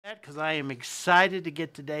Because I am excited to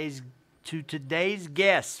get today's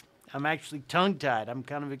guest. I'm actually tongue-tied. I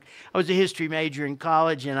was a history major in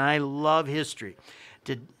college, and I love history.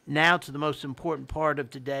 Now to the most important part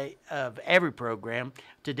of every program.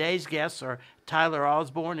 Today's guests are Tyler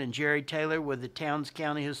Osborn and Jerry Taylor with the Towns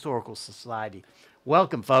County Historical Society.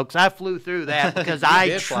 Welcome, folks. I flew through that because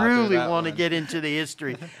I truly want to get into the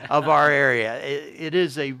history of our area. It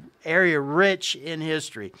is an area rich in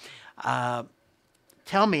history.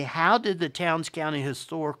 Tell me, how did the Towns County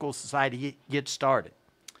Historical Society get started?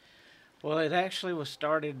 Well, it actually was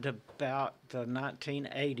started about the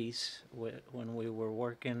 1980s when we were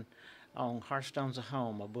working on Hearthstones of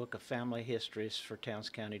Home, a book of family histories for Towns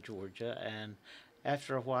County, Georgia. And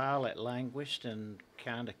after a while, it languished and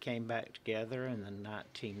kind of came back together in the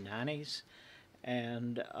 1990s.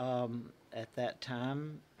 And at that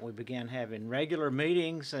time, we began having regular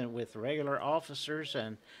meetings and with regular officers,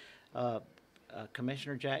 and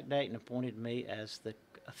Commissioner Jack Dayton appointed me as the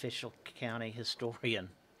official county historian.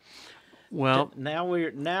 Well, now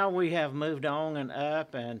we have moved on and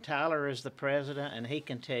up, and Tyler is the president, and he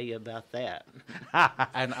can tell you about that.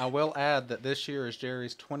 And I will add that this year is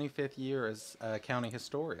Jerry's 25th year as a county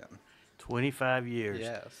historian. 25 years.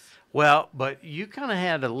 Yes. Well, but you kind of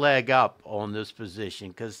had a leg up on this position,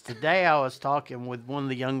 because today I was talking with one of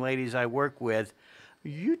the young ladies I work with.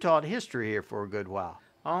 You taught history here for a good while.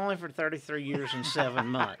 Only for 33 years and 7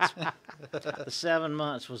 months. The 7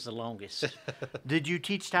 months was the longest. Did you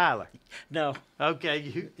teach Tyler? No.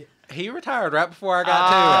 Okay. He retired right before I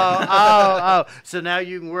got to it. So now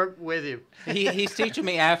you can work with him. He's teaching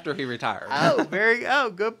me after he retired.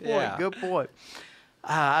 Good point. Yeah. Good point.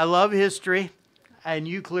 I love history, and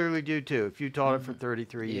you clearly do too, if you taught it for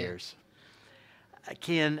 33 years.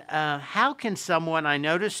 How can someone, I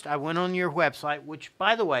noticed I went on your website, which,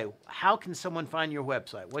 by the way, how can someone find your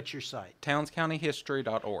website? What's your site?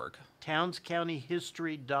 townscountyhistory.org.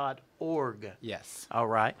 townscountyhistory.org. Yes. All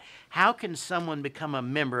right. How can someone become a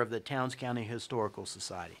member of the Towns County Historical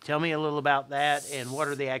Society? Tell me a little about that, and what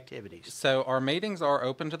are the activities? So our meetings are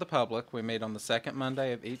open to the public. We meet on the second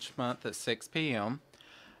Monday of each month at 6 p.m.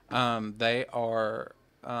 They are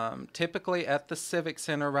typically at the Civic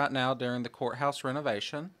Center right now during the courthouse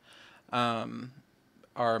renovation.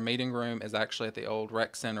 Our meeting room is actually at the old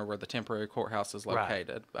rec center where the temporary courthouse is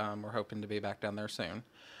located. Right. We're hoping to be back down there soon.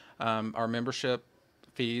 Our membership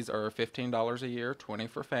fees are $15 a year, $20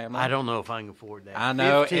 for family. I don't know if I can afford that. I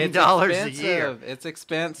know, $15 a year. It's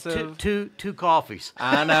expensive. Two coffees.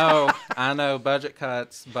 I know, budget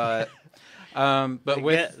cuts, but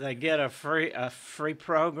they get a free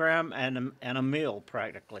program and a meal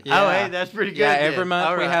practically. Yeah. Oh, hey, that's pretty good. Yeah, every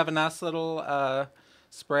month we have a nice little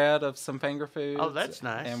spread of some finger foods. Oh, that's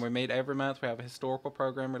nice. And we meet every month. We have a historical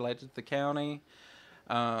program related to the county.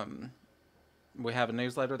 We have a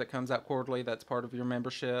newsletter that comes out quarterly that's part of your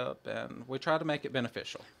membership, and we try to make it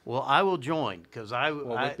beneficial. Well, I will join, because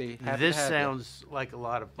this sounds like a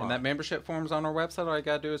lot of fun. And that membership form's on our website. All you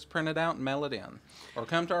got to do is print it out and mail it in, or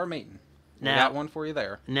come to our meeting. Now, we got one for you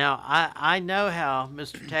there. Now, I know how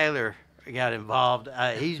Mr. Taylor got involved.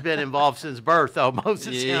 He's been involved since birth, almost.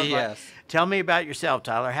 Yes. Tell me about yourself,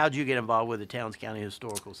 Tyler. How did you get involved with the Towns County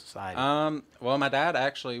Historical Society? Well, my dad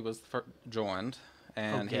actually was joined,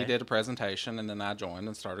 and he did a presentation, and then I joined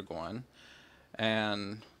and started going,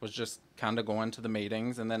 and was just kind of going to the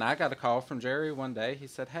meetings. And then I got a call from Jerry one day. He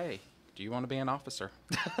said, "Hey, do you want to be an officer?"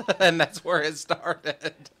 And that's where it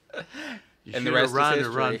started. And the rest is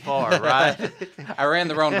history. Run far, right? I ran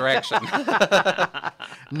the wrong direction.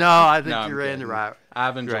 No, I think you ran the right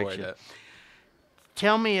I've enjoyed direction. it.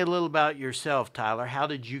 Tell me a little about yourself, Tyler. How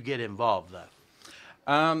did you get involved,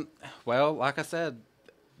 though? Well, like I said,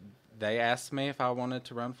 they asked me if I wanted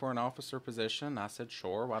to run for an officer position. I said,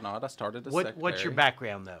 sure, why not? I started as secretary. What's your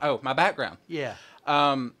background, though? Oh, my background? Yeah.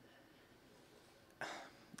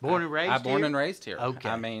 Born and raised here? I'm born and raised here. Okay.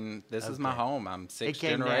 I mean, this is my home. I'm sixth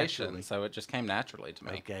generation, naturally. So it just came naturally to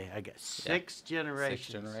me. Okay, I guess. Six generations.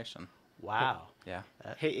 Sixth generation. Wow. Yeah.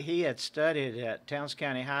 He had studied at Towns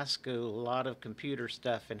County High School a lot of computer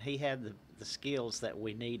stuff, and he had the skills that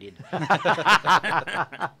we needed.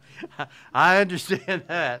 I understand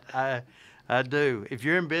that. I do. If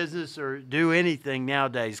you're in business or do anything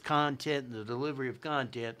nowadays, content and the delivery of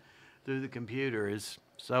content through the computer is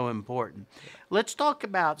so important. Let's talk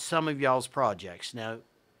about some of y'all's projects. Now,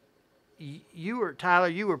 Tyler,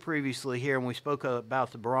 you were previously here, and we spoke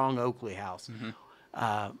about the Barong Oakley House.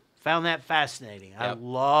 Mm-hmm. Found that fascinating. Yep. I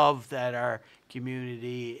love that our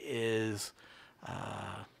community is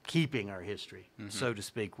keeping our history, so to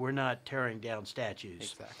speak. We're not tearing down statues.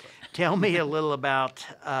 Exactly. Tell me a little about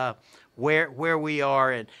where we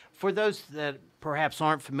are, and for those that perhaps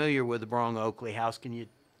aren't familiar with the Brong Oakley House, can you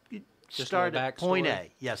Just a start little at point backstory.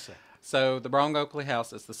 A? Yes, sir. So the Brong Oakley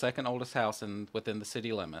House is the second oldest house within the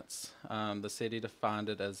city limits. The city defined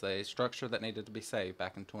it as a structure that needed to be saved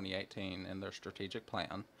back in 2018 in their strategic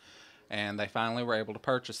plan. And they finally were able to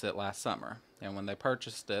purchase it last summer. And when they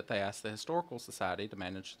purchased it, they asked the Historical Society to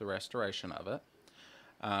manage the restoration of it.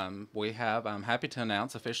 We have, I'm happy to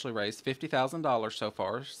announce, officially raised $50,000 so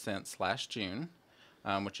far since last June,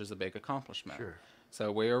 which is a big accomplishment. Sure.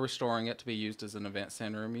 So we are restoring it to be used as an event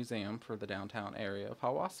center and museum for the downtown area of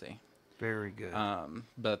Hiwassee. Very good.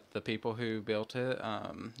 But the people who built it,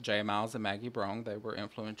 Jay Miles and Maggie Brong, they were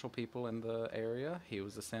influential people in the area. He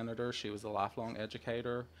was a senator. She was a lifelong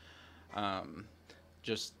educator.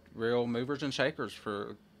 Just real movers and shakers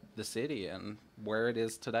for the city and where it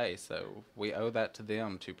is today. So we owe that to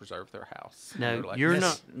them to preserve their house. Now, We're you're Miss-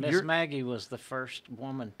 not- Miss You're- Maggie was the first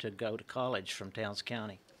woman to go to college from Towns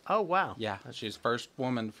County. Oh, wow. Yeah, she's the first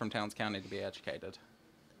woman from Towns County to be educated.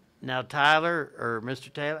 Now, Tyler or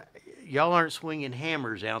Mr. Taylor, y'all aren't swinging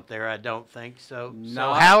hammers out there, I don't think. So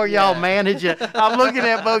Not how are y'all yet. managing? I'm looking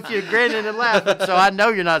at both you grinning and laughing, so I know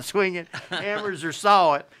you're not swinging hammers or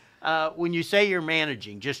saw it. When you say you're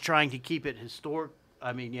managing, just trying to keep it historic,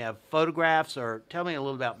 I mean, you have photographs, or tell me a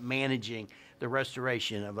little about managing the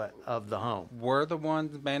restoration of the home. We're the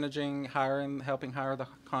ones managing, helping hire the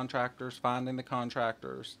contractors, finding the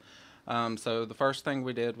contractors. So the first thing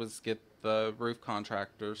we did was get the roof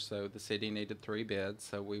contractors. So the city needed 3 bids.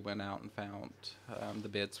 So we went out and found the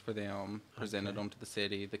bids for them, presented them to the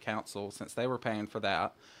city. The council, since they were paying for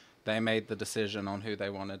that, they made the decision on who they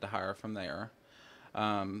wanted to hire from there.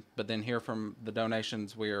 But then here from the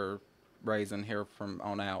donations we're raising here from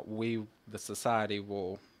on out, the society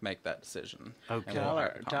will make that decision. Okay. And we'll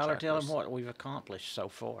hire the Tyler, tell them contractors. what we've accomplished so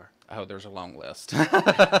far. Oh, there's a long list.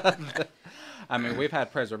 I mean, we've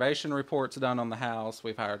had preservation reports done on the house.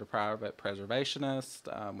 We've hired a private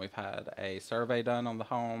preservationist. We've had a survey done on the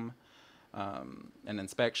home, an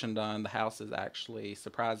inspection done. The house is actually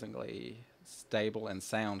surprisingly stable and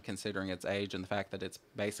sound considering its age and the fact that it's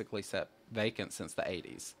basically sat vacant since the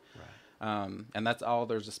 80s. And that's all.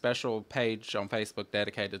 There's a special page on Facebook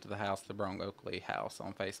dedicated to the house, the Brong Oakley House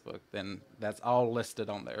on Facebook. Then that's all listed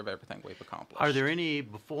on there of everything we've accomplished. Are there any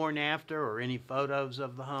before and after or any photos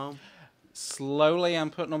of the home? Slowly I'm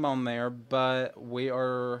putting them on there, but we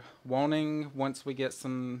are wanting, once we get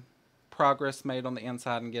some progress made on the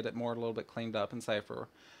inside and get it more a little bit cleaned up and safer,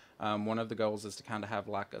 one of the goals is to kind of have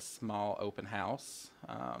like a small open house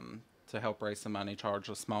to help raise some money, charge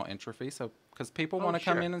a small entry fee, so because people want to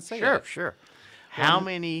come in and see it. Sure. How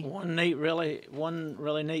many? One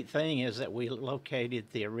really neat thing is that we located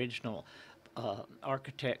the original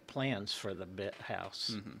architect plans for the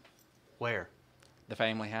house. Where? The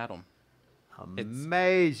family had them.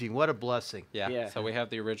 Amazing. What a blessing. Yeah. Yeah. So we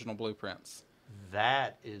have the original blueprints.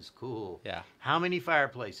 That is cool. Yeah. How many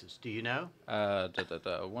fireplaces? Do you know?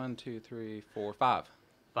 1, 2, 3, 4, 5.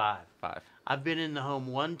 5. 5. I've been in the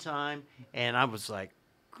home one time, and I was like,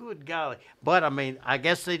 good golly. But, I mean, I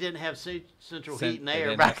guess they didn't have central heat and They air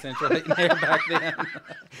didn't have back central heat and air back then.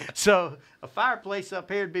 So a fireplace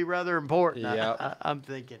up here would be rather important, Yep. I'm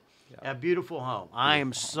thinking. Yep. A beautiful home. I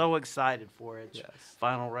am Beautiful so excited for its Yes.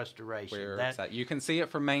 final restoration. We're excited. You can see it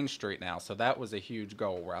from Main Street now, so that was a huge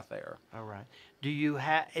goal right there. All right. Do you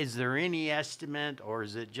is there any estimate, or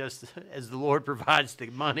is it just as the Lord provides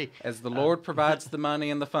the money? As the Lord provides the money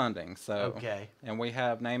and the funding, so Okay. And we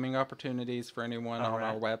have naming opportunities for anyone All on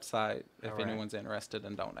our right. website if All right. anyone's interested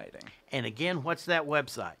in donating. And again, what's that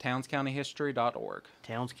website? TownsCountyHistory.org.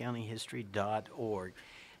 townscountyhistory.org.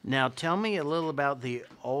 Now, tell me a little about the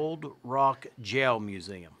Old Rock Jail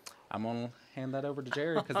Museum. I'm gonna hand that over to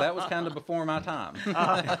Jerry because that was kind of before my time.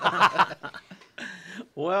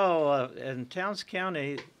 Well, in Towns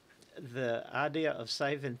County, the idea of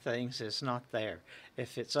saving things is not there.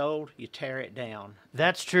 If it's old, you tear it down.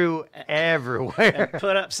 That's true everywhere.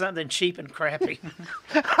 Put up something cheap and crappy.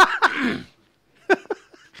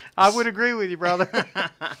 I would agree with you, brother.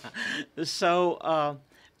 So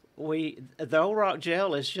the Old Rock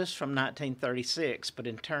Jail is just from 1936, but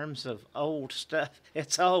in terms of old stuff,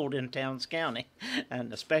 it's old in Towns County,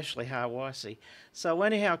 and especially Hiwassee. So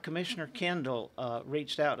anyhow, Commissioner Kendall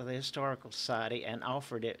reached out to the Historical Society and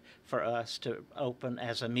offered it for us to open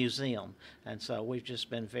as a museum. And so we've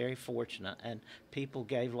just been very fortunate, and people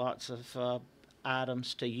gave lots of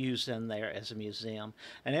items to use in there as a museum.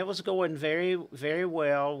 And it was going very, very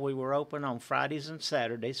well. We were open on Fridays and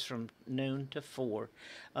Saturdays from noon to 4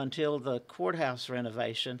 until the courthouse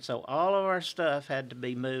renovation. So all of our stuff had to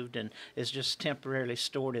be moved and is just temporarily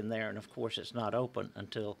stored in there. And of course, it's not open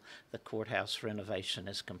until the courthouse renovation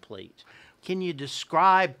is complete. Can you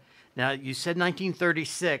describe? Now, you said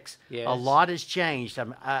 1936. Yes. A lot has changed.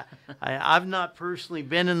 I've not personally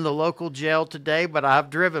been in the local jail today, but I've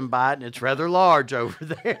driven by it, and it's rather large over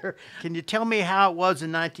there. Can you tell me how it was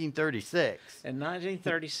in 1936? In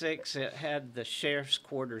 1936, it had the sheriff's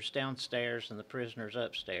quarters downstairs and the prisoners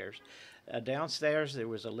upstairs. Downstairs, there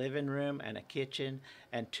was a living room and a kitchen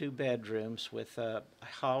and 2 bedrooms with a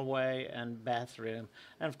hallway and bathroom,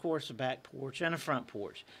 and of course a back porch and a front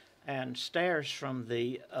porch. And stairs from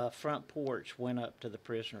the front porch went up to the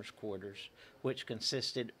prisoners' quarters, which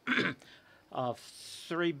consisted of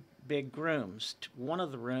 3 big rooms. One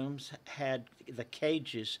of the rooms had the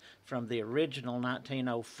cages from the original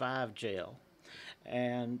 1905 jail,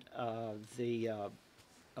 and the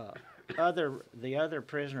other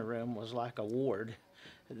prisoner room was like a ward.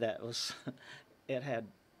 That was, it had,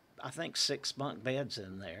 I think, 6 bunk beds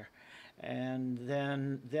in there. And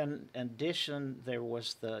then in addition, there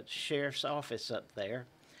was the sheriff's office up there.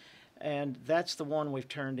 And that's the one we've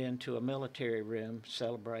turned into a military room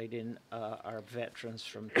celebrating our veterans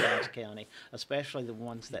from Towns County, especially the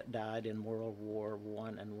ones that died in World War I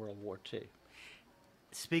and World War II.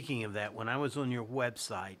 Speaking of that, when I was on your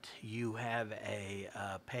website, you have a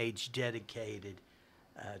page dedicated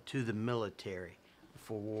to the military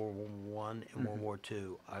for World War I and World War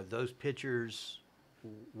II. Are those pictures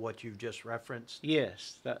what you've just referenced?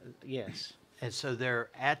 Yes, yes. And so they're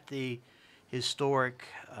at the historic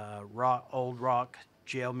Old Rock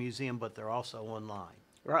Jail Museum, but they're also online.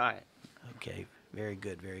 Right. Okay, very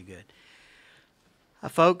good, very good.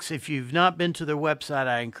 Folks, if you've not been to their website,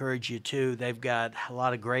 I encourage you to. They've got a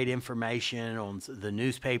lot of great information on the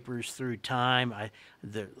newspapers through time.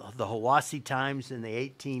 The Hiwassee Times in the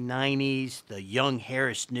 1890s, the Young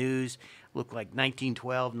Harris News, looked like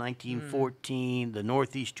 1912, 1914, the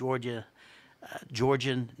Northeast Georgian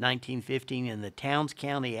 1915, and the Towns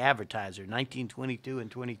County Advertiser 1922 and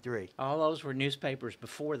 23. All those were newspapers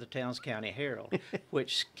before the Towns County Herald,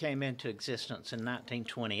 which came into existence in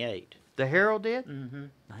 1928. The Herald did? Mm-hmm.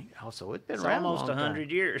 Also, it's been It's around almost a long 100 time.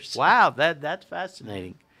 years. Wow, that's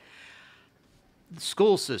fascinating. The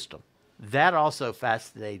school system, that also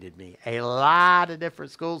fascinated me. A lot of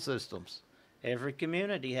different school systems. Every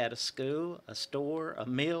community had a school, a store, a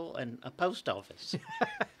mill, and a post office.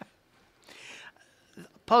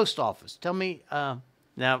 Post office. Tell me,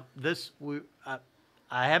 now this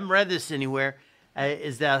I haven't read this anywhere.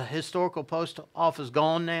 Is the historical post office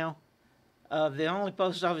gone now? The only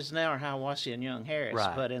post office now are Hiwassee and Young Harris,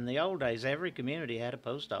 Right. but in the old days, every community had a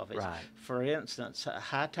post office. Right. For instance,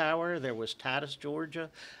 Hightower, there was Titus,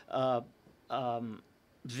 Georgia,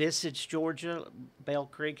 Visage, Georgia, Bell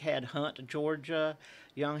Creek had Hunt, Georgia,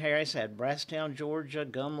 Young Harris had Brasstown, Georgia,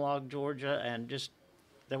 Gumlog, Georgia, and just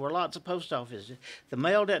there were lots of post offices. The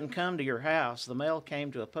mail didn't come to your house. The mail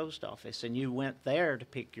came to a post office, and you went there to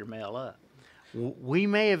pick your mail up. We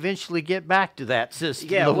may eventually get back to that system.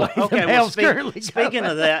 Yeah, the well, way the okay. Well, mail's currently speaking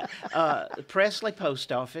going. of that, the Presley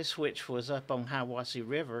Post Office, which was up on Hiwassee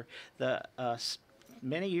River,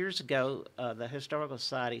 many years ago, the Historical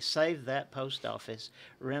Society saved that post office,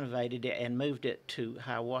 renovated it, and moved it to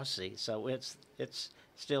Hiwassee. So it's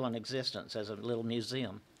still in existence as a little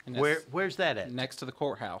museum. And Where's that at? next to the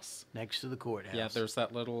courthouse. Next to the courthouse. Yeah, there's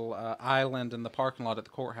that little island in the parking lot at the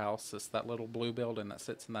courthouse. It's that little blue building that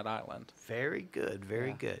sits in that island. Very good,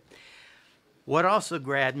 very good. What also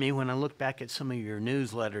grabbed me when I look back at some of your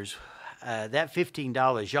newsletters, that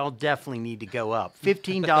 $15, y'all definitely need to go up.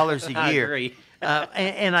 $15 a I year. agree.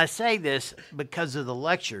 And I say this because of the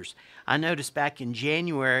lectures. I noticed back in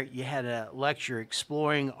January you had a lecture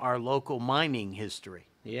exploring our local mining history.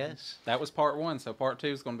 Yes. That was part 1, so part 2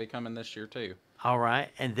 is going to be coming this year too. All right.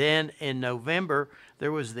 And then in November,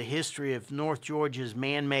 there was the history of North Georgia's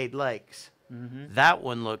man-made lakes. Mm-hmm. That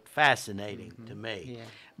one looked fascinating to me.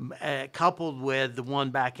 Yeah. Coupled with the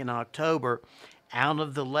one back in October, Out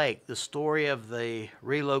of the Lake, the story of the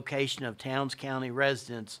relocation of Towns County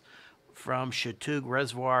residents from Chautauqua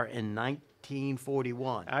Reservoir in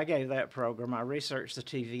 1941. I gave that program. I researched the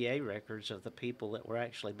TVA records of the people that were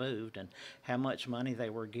actually moved and how much money they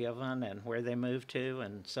were given and where they moved to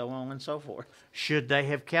and so on and so forth. Should they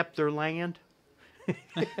have kept their land?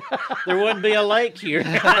 There wouldn't be a lake here.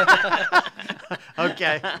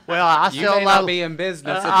 Okay. Well, I You sell may a lot not of, be in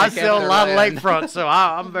business. If I they kept sell a their lot of land. lakefront, so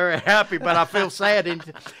I'm very happy, but I feel sad.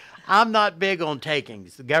 I'm not big on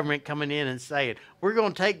takings. The government coming in and saying, we're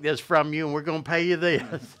going to take this from you and we're going to pay you this.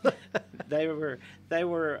 They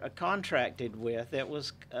were contracted with. It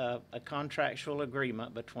was a contractual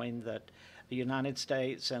agreement between the United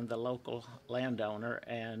States and the local landowner,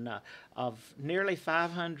 and of nearly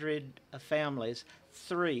 500 families,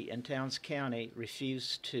 3 in Towns County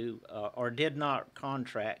refused to or did not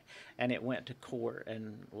contract, and it went to court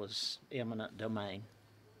and was eminent domain.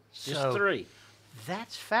 Just So 3.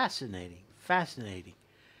 that's fascinating. Fascinating.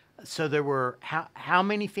 So there were how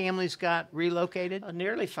many families got relocated?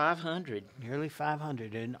 Nearly 500. Nearly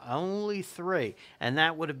 500, and only 3. And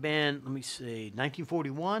that would have been, let me see,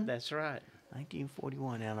 1941. That's right.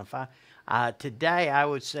 1941 out of 5. Today, I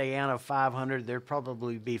would say out of 500, there'd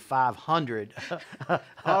probably be 500.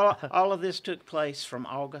 All of this took place from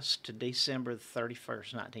August to December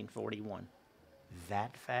 31st, 1941.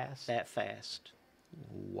 That fast? That fast.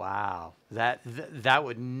 Wow. That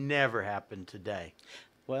would never happen today.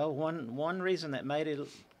 Well, one reason that made it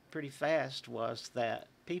pretty fast was that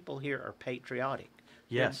people here are patriotic.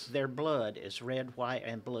 Yes. Their blood is red, white,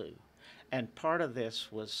 and blue. And part of this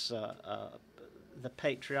was the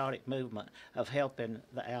patriotic movement of helping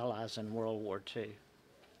the Allies in World War II.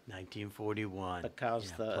 1941.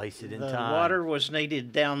 Because place it in the time. water was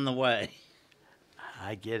needed down the way.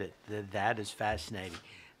 I get it. That is fascinating.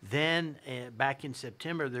 Then, back in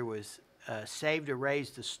September, there was Save to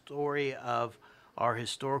Raise the story of our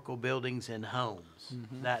historical buildings and homes.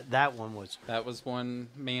 Mm-hmm. That one was... That was one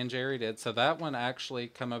me and Jerry did. So that one actually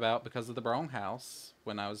come about because of the Brong House.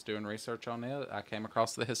 When I was doing research on it, I came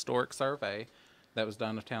across the historic survey that was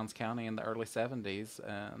done of Towns County in the early 70s.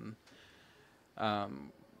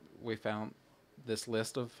 And we found this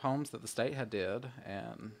list of homes that the state had did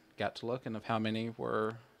and got to looking of how many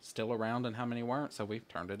were still around and how many weren't. So we've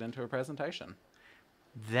turned it into a presentation.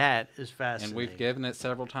 That is fascinating. And we've given it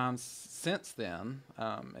several times since then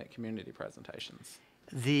at community presentations.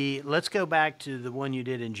 Let's go back to the one you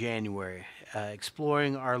did in January,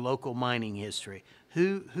 exploring our local mining history.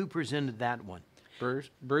 Who presented that one?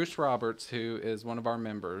 Bruce Roberts, who is one of our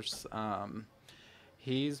members.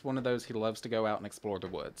 He's one of those, he loves to go out and explore the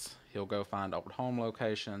woods. He'll go find old home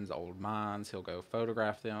locations, old mines. He'll go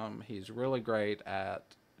photograph them. He's really great at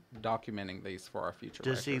documenting these for our future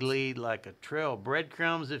Does he records. lead like a trail of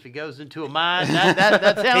breadcrumbs if he goes into a mine?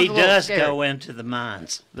 That sounds He a little does scary. go into the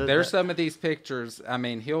mines. There's some of these pictures, I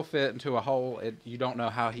mean, he'll fit into a hole. You don't know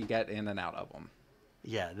how he got in and out of them.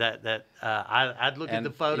 Yeah, I'd look at the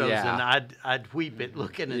photos yeah. and I'd weep at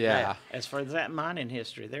looking at Yeah. that. As for that mining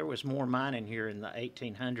history, there was more mining here in the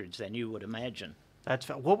 1800s than you would imagine.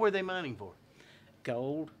 What were they mining for?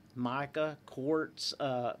 Gold, mica, quartz,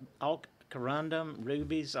 all corundum,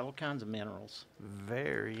 rubies, all kinds of minerals.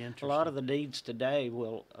 Very interesting. A lot of the deeds today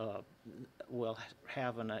will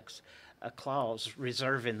have a clause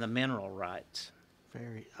reserving the mineral rights.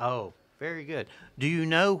 Very good. Do you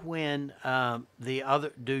know when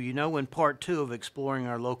when part 2 of exploring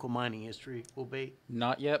our local mining history will be?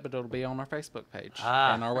 Not yet, but it'll be on our Facebook page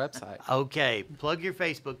and our website. Okay, plug your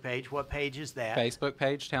Facebook page. What page is that? Facebook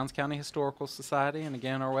page, Towns County Historical Society, and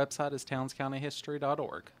again, our website is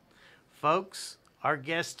townscountyhistory.org. Folks, our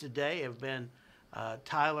guests today have been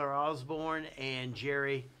Tyler Osborn and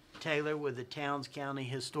Jerry Taylor with the Towns County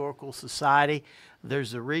Historical Society.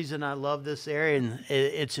 There's a reason I love this area, and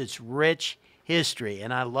it's its rich history.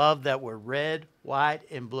 And I love that we're red, white,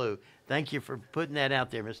 and blue. Thank you for putting that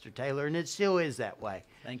out there, Mr. Taylor. And it still is that way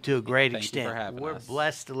to a great extent. Thank you for having We're us.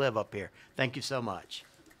 blessed to live up here. Thank you so much.